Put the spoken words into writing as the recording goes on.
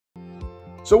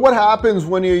So what happens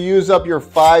when you use up your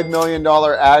 $5 million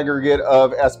aggregate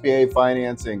of SBA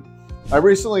financing? I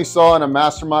recently saw in a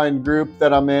mastermind group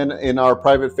that I'm in our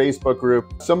private Facebook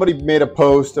group, somebody made a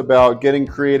post about getting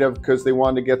creative because they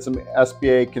wanted to get some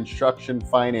SBA construction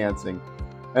financing.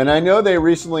 And I know they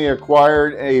recently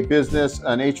acquired a business,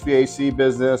 an HVAC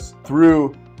business,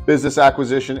 through business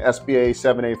acquisition SBA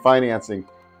 7A financing.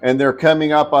 And they're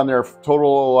coming up on their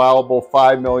total allowable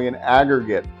 $5 million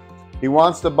aggregate. He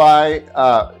wants to buy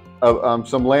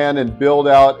some land and build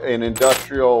out an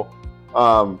industrial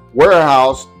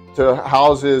warehouse to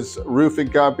house his roofing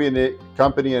company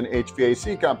and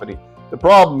HVAC company. The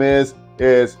problem is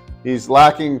he's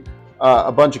lacking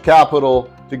a bunch of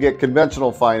capital to get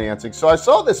conventional financing. So I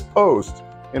saw this post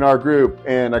in our group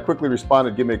and I quickly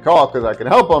responded, give me a call because I can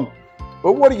help him.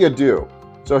 But what do you do?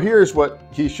 So here's what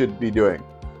he should be doing.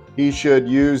 He should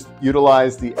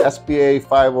utilize the SBA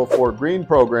 504 Green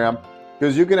program,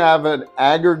 because you can have an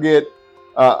aggregate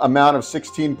amount of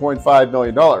 $16.5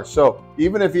 million. So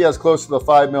even if he has close to the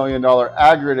 $5 million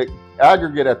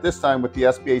aggregate at this time with the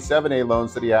SBA 7A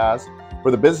loans that he has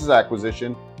for the business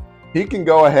acquisition, he can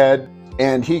go ahead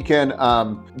and he can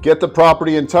get the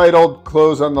property entitled,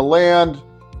 close on the land,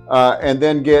 and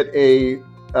then get a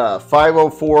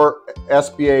 504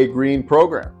 SBA Green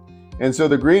program. And so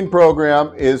the Green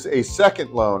program is a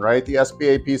second loan, right? The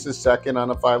SBA piece is second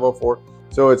on a 504.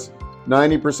 So it's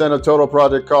 90% of total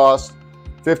project cost,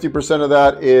 50% of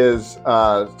that is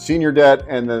senior debt,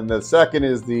 and then the second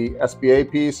is the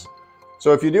SBA piece.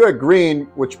 So if you do a Green,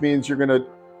 which means you're gonna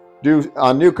do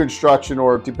on new construction,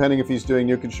 or depending if he's doing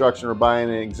new construction or buying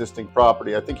an existing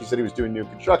property. I think he said he was doing new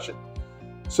construction.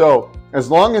 So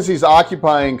as long as he's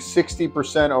occupying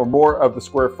 60% or more of the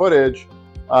square footage,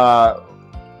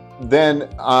 then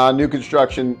new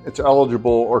construction, it's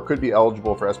eligible or could be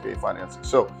eligible for SBA financing.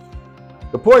 So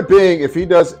the point being, if he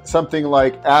does something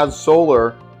like add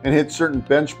solar and hit certain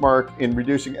benchmark in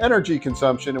reducing energy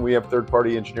consumption, and we have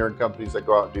third-party engineering companies that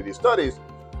go out and do these studies,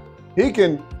 he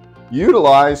can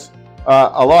utilize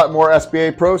a lot more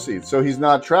SBA proceeds. So he's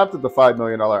not trapped at the $5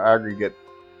 million aggregate.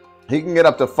 He can get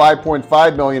up to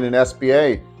 $5.5 million in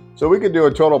SBA. So we could do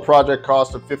a total project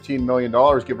cost of $15 million,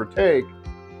 give or take,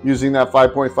 using that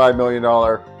 $5.5 million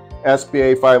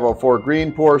SBA 504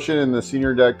 Green portion, and the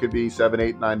senior debt could be $7,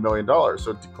 $8, $9 million.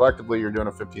 So collectively, you're doing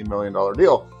a $15 million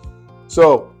deal.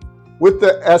 So with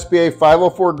the SBA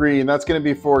 504 Green, that's going to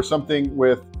be for something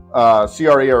with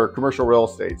CRE or commercial real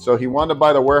estate. So he wanted to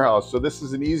buy the warehouse. So this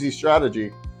is an easy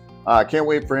strategy. I can't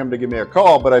wait for him to give me a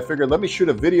call, but I figured let me shoot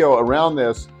a video around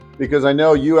this because I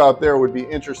know you out there would be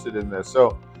interested in this.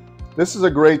 So this is a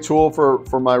great tool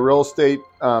for my real estate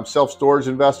self-storage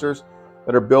investors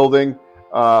that are building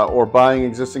or buying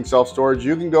existing self-storage.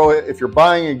 You can go, if you're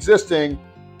buying existing,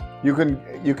 you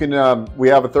can we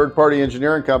have a third-party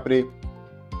engineering company.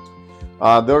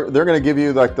 They're going to give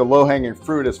you like the low-hanging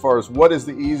fruit as far as what is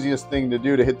the easiest thing to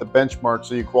do to hit the benchmark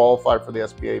so you qualify for the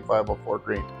SBA 504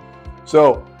 Green.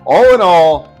 So all in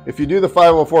all, if you do the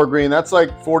 504 Green, that's like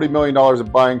 $40 million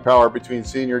of buying power between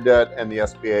senior debt and the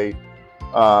SBA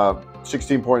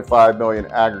 16.5 million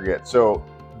aggregate. So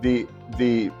the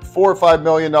 $4 or $5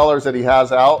 million that he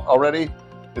has out already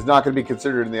is not going to be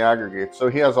considered in the aggregate. So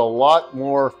he has a lot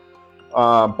more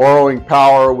borrowing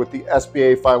power with the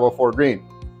SBA 504 Green.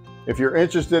 If you're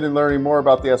interested in learning more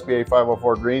about the SBA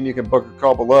 504 Green, you can book a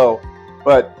call below.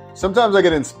 But sometimes I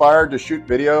get inspired to shoot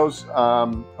videos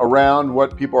around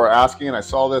what people are asking, and I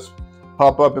saw this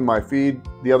pop up in my feed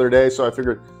the other day, so I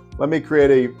figured let me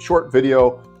create a short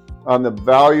video on the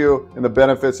value and the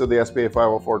benefits of the SBA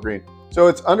 504 Green. So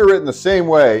it's underwritten the same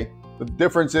way. The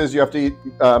difference is you have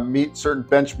to meet certain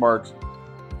benchmarks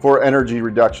for energy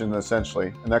reduction,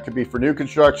 essentially. And that could be for new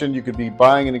construction. You could be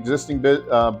buying an existing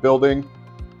building,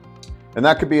 and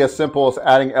that could be as simple as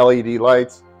adding LED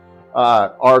lights.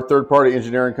 Our third-party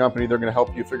engineering company, they're going to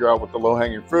help you figure out what the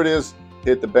low-hanging fruit is,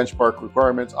 hit the benchmark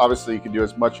requirements. Obviously, you can do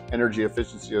as much energy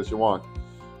efficiency as you want.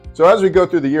 So as we go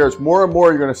through the years, more and more,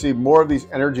 you're going to see more of these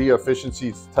energy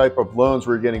efficiency type of loans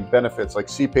where you're getting benefits like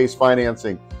C-PACE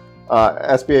financing,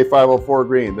 SBA 504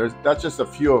 Green. That's just a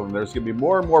few of them. There's going to be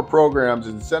more and more programs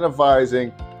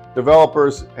incentivizing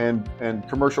developers and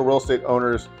commercial real estate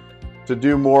owners to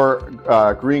do more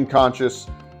green conscious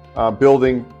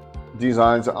building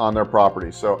designs on their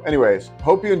property. So anyways,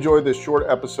 hope you enjoyed this short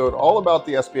episode all about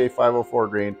the SBA 504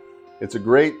 Green. It's a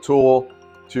great tool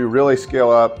to really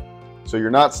scale up so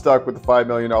you're not stuck with the $5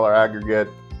 million aggregate.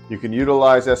 You can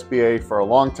utilize SBA for a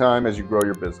long time as you grow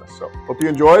your business. So hope you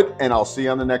enjoyed, and I'll see you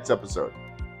on the next episode.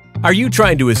 Are you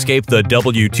trying to escape the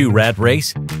W-2 rat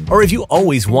race? Or have you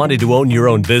always wanted to own your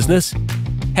own business?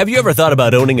 Have you ever thought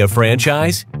about owning a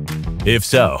franchise? If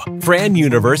so,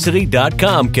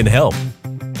 franuniversity.com can help.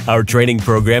 Our training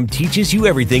program teaches you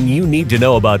everything you need to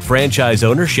know about franchise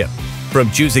ownership,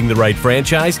 from choosing the right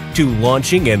franchise to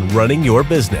launching and running your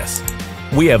business.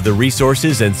 We have the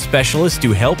resources and specialists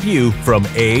to help you from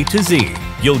A to Z.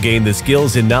 You'll gain the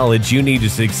skills and knowledge you need to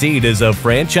succeed as a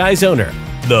franchise owner.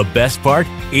 The best part,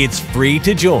 it's free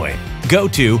to join. Go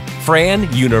to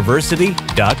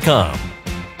franuniversity.com.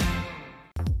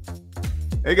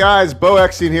 Hey guys, Beau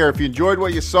here. If you enjoyed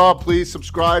what you saw, please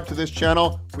subscribe to this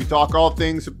channel. We talk all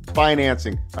things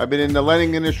financing. I've been in the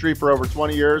lending industry for over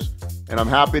 20 years, and I'm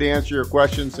happy to answer your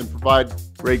questions and provide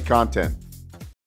great content.